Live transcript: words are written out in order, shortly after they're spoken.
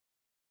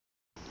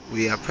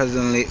We are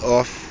presently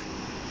off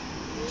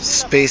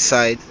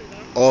Speyside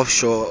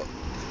offshore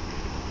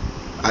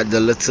at the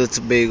Little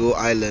Tobago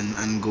Island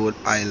and Goat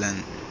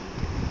Island.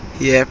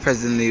 Here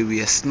presently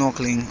we are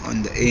snorkeling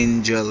on the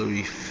Angel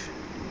Reef,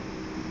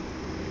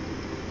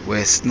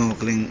 where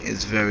snorkeling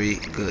is very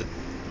good.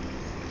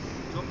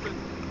 Jump in.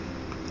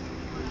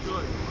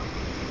 Enjoy.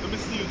 Let me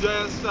see you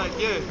giant strike,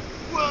 yeah.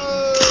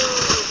 Whoa!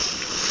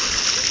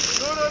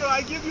 No,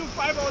 I give you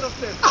 5 out of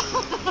 10.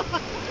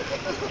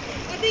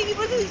 I think it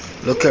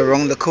was Look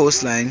around the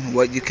coastline.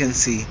 What you can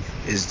see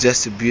is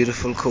just a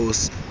beautiful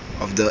coast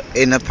of the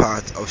inner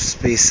part of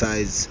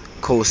Speyside's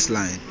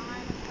coastline.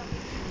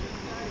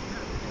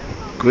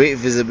 Great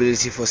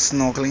visibility for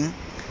snorkeling.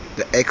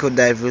 The eco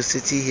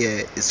diversity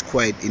here is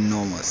quite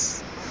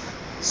enormous,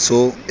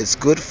 so it's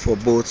good for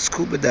both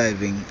scuba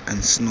diving and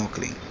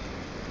snorkeling.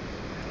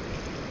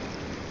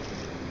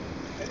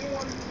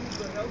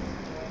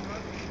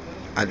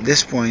 At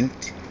this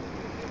point,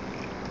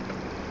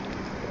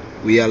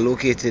 we are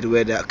located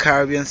where the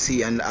Caribbean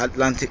Sea and the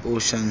Atlantic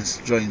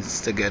Oceans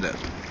joins together.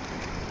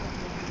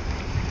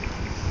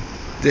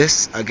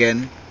 This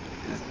again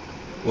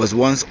was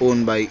once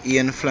owned by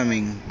Ian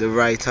Fleming, the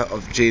writer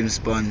of James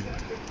Bond.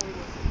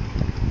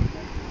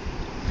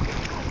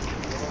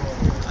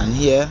 And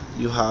here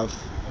you have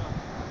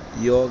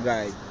your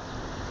guide,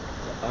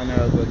 the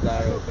Honorable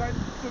Daryl,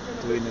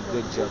 doing a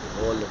good job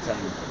all the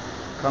time.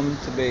 Come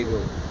to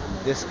Tobago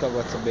and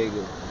discover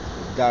Tobago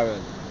with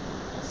Daryl.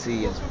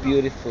 See as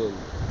beautiful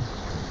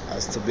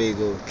as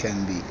Tobago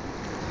can be.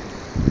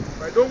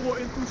 Right, don't go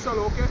in too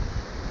shallow, okay?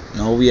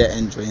 Now we are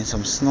enjoying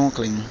some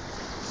snorkeling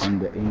on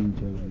the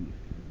Angel Reef.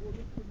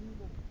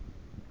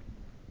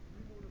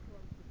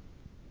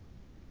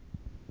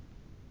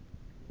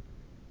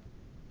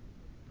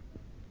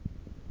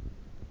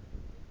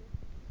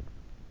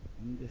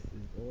 And this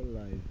is all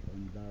live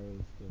on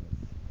Daryl's stores.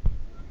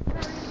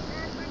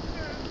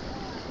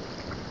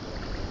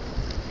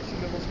 She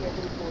never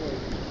snorkeled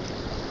before.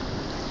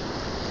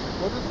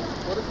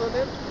 What is her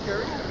name?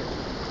 Carrie?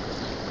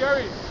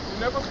 Carrie, you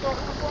never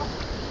snorkeled before?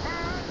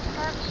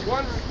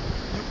 Once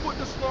you put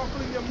the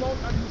snorkel in your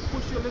mouth and you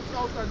push your lips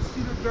out and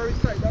seal it very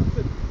tight. That's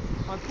it.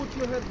 And put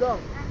your head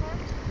down.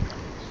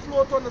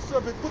 Float on the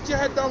surface. Put your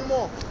head down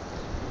more.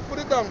 Put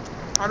it down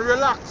and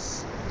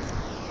relax.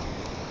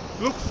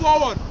 Look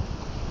forward.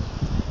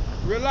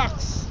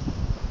 Relax.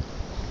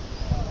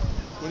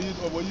 What do you do?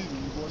 You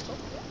go on top?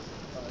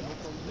 No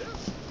problem there.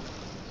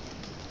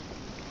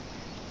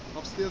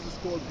 Upstairs is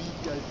called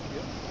VIP.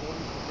 Yeah? One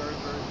is very,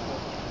 very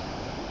important.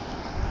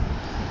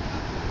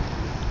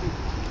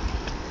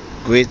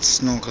 Great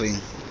snorkeling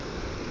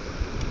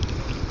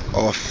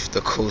off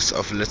the coast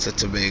of Little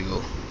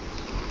Tobago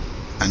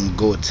and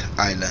Goat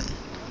Island.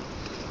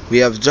 We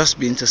have just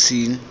been to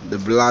see the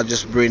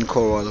largest brain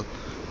coral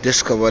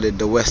discovered in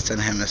the Western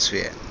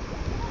Hemisphere,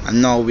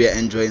 and now we are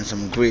enjoying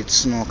some great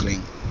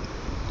snorkeling.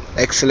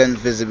 Excellent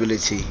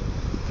visibility,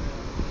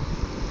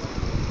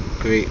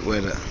 great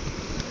weather.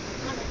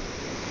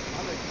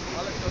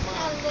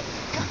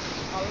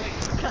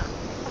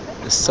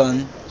 The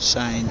sun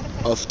shine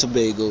off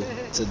Tobago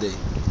today.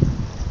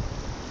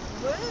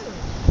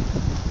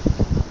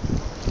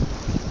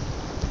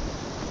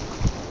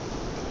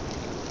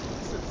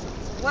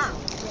 wow.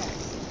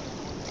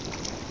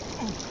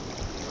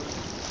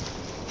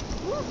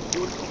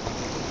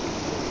 Yes.